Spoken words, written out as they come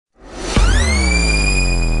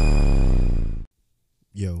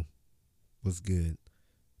Yo, what's good?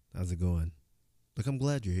 How's it going? Look, I'm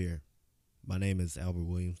glad you're here. My name is Albert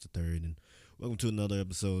Williams III, and welcome to another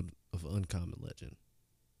episode of Uncommon Legend.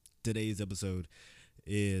 Today's episode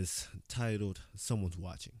is titled Someone's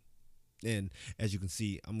Watching. And as you can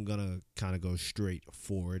see, I'm going to kind of go straight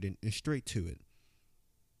forward and straight to it.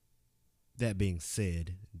 That being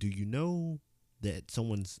said, do you know that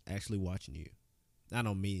someone's actually watching you? I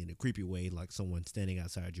don't mean in a creepy way like someone standing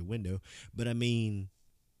outside your window, but I mean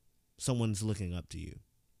someone's looking up to you.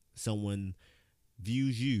 Someone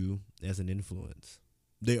views you as an influence.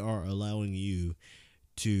 They are allowing you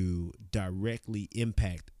to directly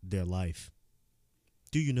impact their life.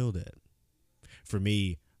 Do you know that? For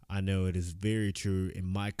me, I know it is very true in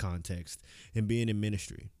my context and being in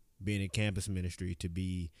ministry, being in campus ministry to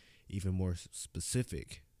be even more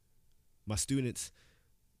specific. My students,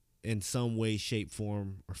 in some way, shape,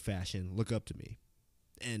 form, or fashion, look up to me.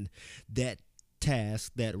 And that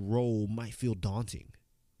task, that role might feel daunting.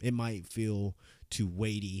 It might feel too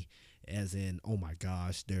weighty, as in, oh my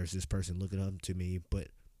gosh, there's this person looking up to me. But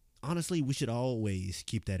honestly, we should always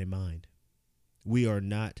keep that in mind. We are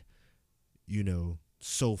not,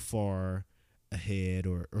 so far ahead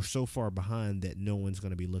or so far behind that no one's going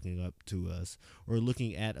to be looking up to us or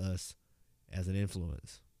looking at us as an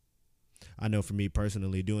influence. I know for me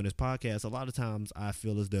personally, doing this podcast, a lot of times I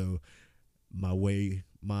feel as though my words,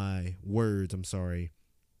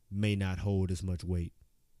 may not hold as much weight,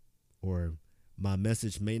 or my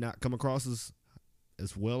message may not come across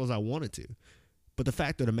as well as I want it to. But the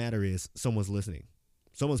fact of the matter is, someone's listening.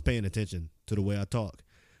 Someone's paying attention to the way I talk,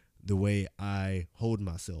 the way I hold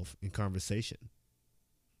myself in conversation,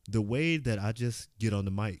 the way that I just get on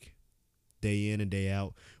the mic day in and day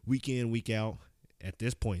out, week in, week out. At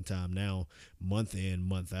this point in time now, month in,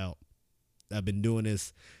 month out. I've been doing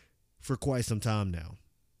this for quite some time now.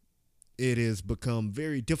 It has become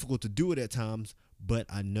very difficult to do it at times, but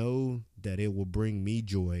I know that it will bring me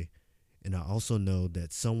joy, and I also know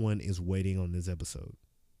that someone is waiting on this episode.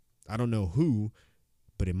 I don't know who,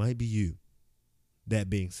 but it might be you.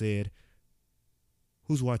 That being said,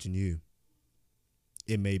 who's watching you?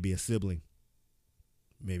 It may be a sibling.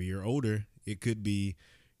 Maybe you're older. It could be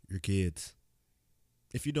your kids.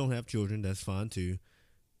 If you don't have children, that's fine too.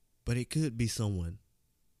 But it could be someone.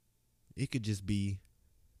 It could just be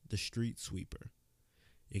the street sweeper.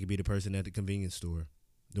 It could be the person at the convenience store,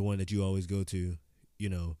 the one that you always go to.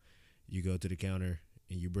 You go to the counter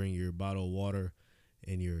and you bring your bottle of water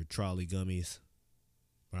and your trolley gummies.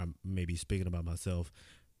 Or I'm maybe speaking about myself.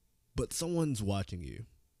 But someone's watching you.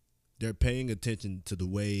 They're paying attention to the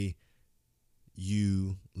way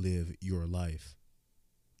you live your life.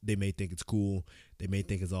 They may think it's cool. They may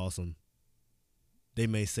think it's awesome. They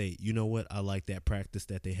may say, you know what? I like that practice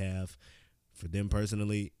that they have for them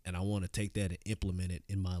personally, and I want to take that and implement it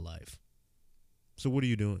in my life. So what are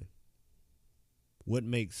you doing? What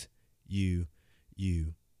makes you,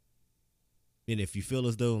 you? And if you feel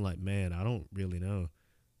as though, like, man, I don't really know.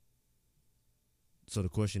 So the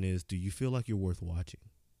question is, do you feel like you're worth watching?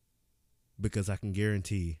 Because I can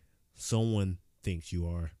guarantee someone thinks you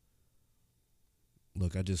are.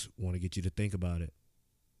 Look, I just want to get you to think about it.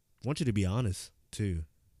 I want you to be honest, too,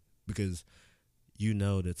 because you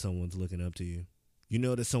know that someone's looking up to you. You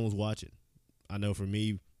know that someone's watching. I know for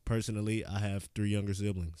me, personally, I have 3 younger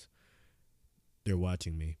siblings. They're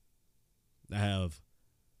watching me. I have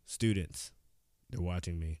students. They're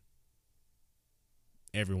watching me.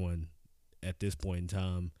 Everyone at this point in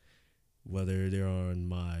time, whether they're on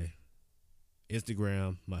my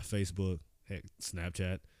Instagram, my Facebook, heck,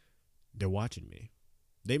 Snapchat, they're watching me.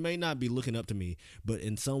 They may not be looking up to me, but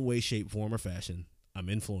in some way, shape, form, or fashion, I'm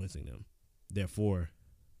influencing them. Therefore,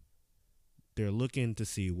 they're looking to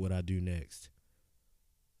see what I do next.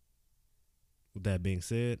 With that being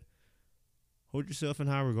said, hold yourself in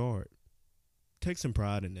high regard. Take some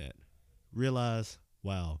pride in that. Realize,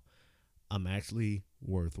 wow, I'm actually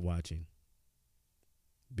worth watching.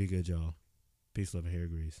 Be good, y'all. Peace, love, and hair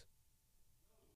grease.